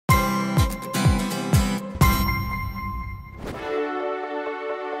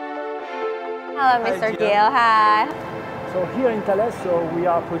Halo Mr. Gil, hi. So here in Thales, we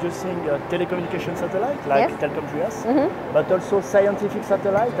are producing a telecommunication satellite like Telkom US, but also scientific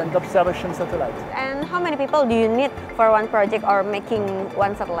satellite and observation satellite. And how many people do you need for one project or making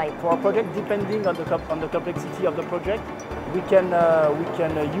one satellite? For a project, depending on the complexity of the project, we can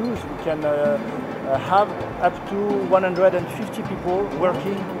have up to 150 people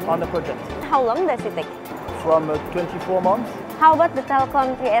working on the project. How long does it take? From 24 months. How about the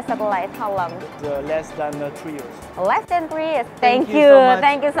Telkom 3S satellite? How long? Less than 3 years. Less than 3 years. Thank Thank you you. so much.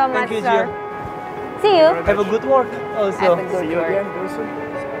 Thank you so much, Thank you, sir. Gil. See you. Have a good work also. Have a good See you work. again very soon.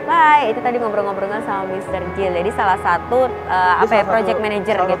 Bye. Itu tadi ngobrol-ngobrol sama Mr. Gil. Jadi salah satu project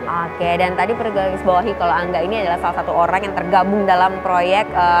manager gitu. Oke, dan tadi perlu garis bawahi kalau Angga ini adalah salah satu orang yang tergabung dalam proyek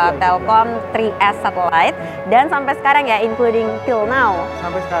Telkom 3S Satellite dan sampai sekarang ya including till now.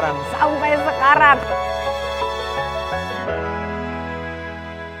 Sampai sekarang. Sampai sekarang.